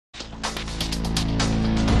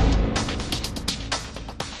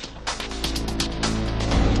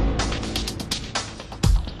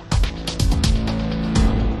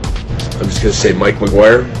just gonna say, Mike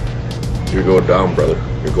McGuire, you're going down, brother.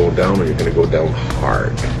 You're going down, and you're gonna go down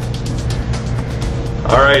hard.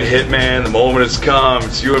 Alright, Hitman, the moment has come.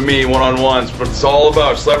 It's you and me, one-on-ones, but it's all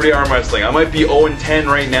about celebrity arm wrestling. I might be 0-10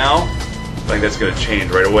 right now. I think that's gonna change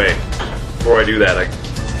right away. Before I do that, I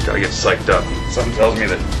gotta get psyched up. Something tells me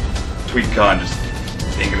that TweetCon just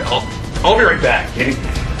ain't gonna help. I'll be right back, okay?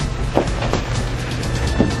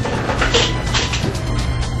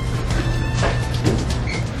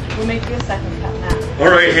 We'll make you a second cup now.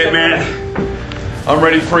 Alright, Hitman. I'm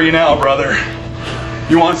ready for you now, brother.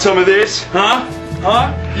 You want some of this? Huh?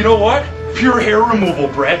 Huh? You know what? Pure hair removal,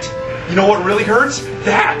 Bret. You know what really hurts?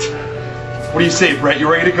 That! What do you say, Bret? You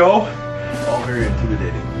ready to go? All very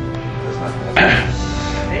intimidating. That's not bad.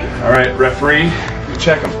 Alright, referee. You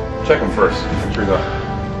check him. Check him first. Make sure he's up.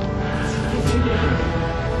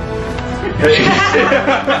 Hey.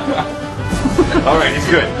 Alright, he's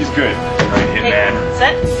good. He's good. Alright, Hitman.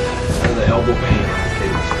 Set. None of the elbow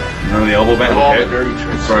bang. None of the elbow bang? All Okay. the dirty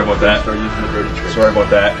tricks. Sorry about that. Start using the dirty tricks. Sorry about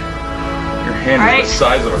that. Your hand is the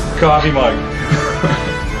size of a coffee mug.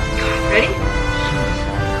 Ready?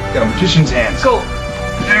 Got a magician's hands. Go.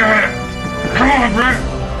 Come on, Bret.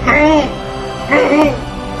 No. No.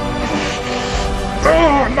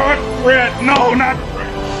 Oh, not Bret. No, not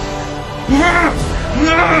Bret. Yeah.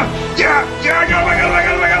 Yeah. Yeah. Go.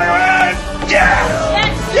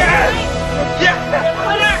 Yeah. Yes. Yes.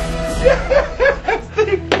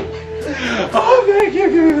 Oh, thank you.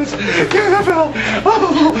 Give me this. Give me that bell.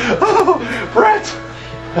 Oh, Bret.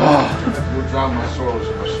 Oh. We'll drown my sorrows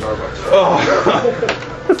in my Starbucks. Oh.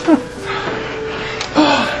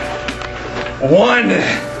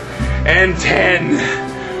 1-10.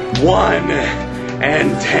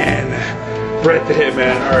 1-10. Bret the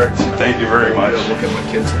Hitman Hart. Thank you very much. Look at my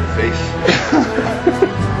kids in the face.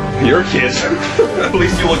 Your kids. At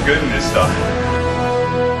least you look good in this stuff.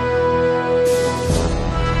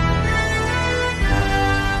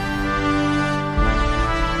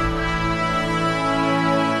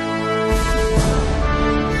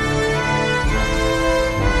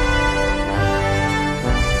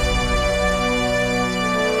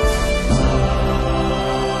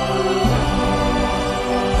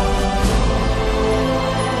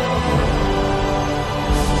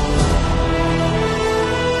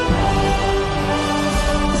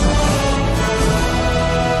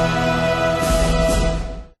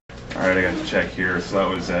 Alright, I got to check here. So that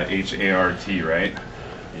was H-A-R-T, right?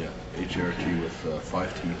 Yeah, H-A-R-T with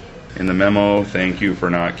 5 teeth. In the memo, thank you for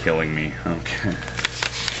not killing me. Okay.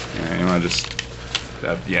 Yeah,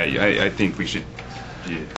 you know, I think we should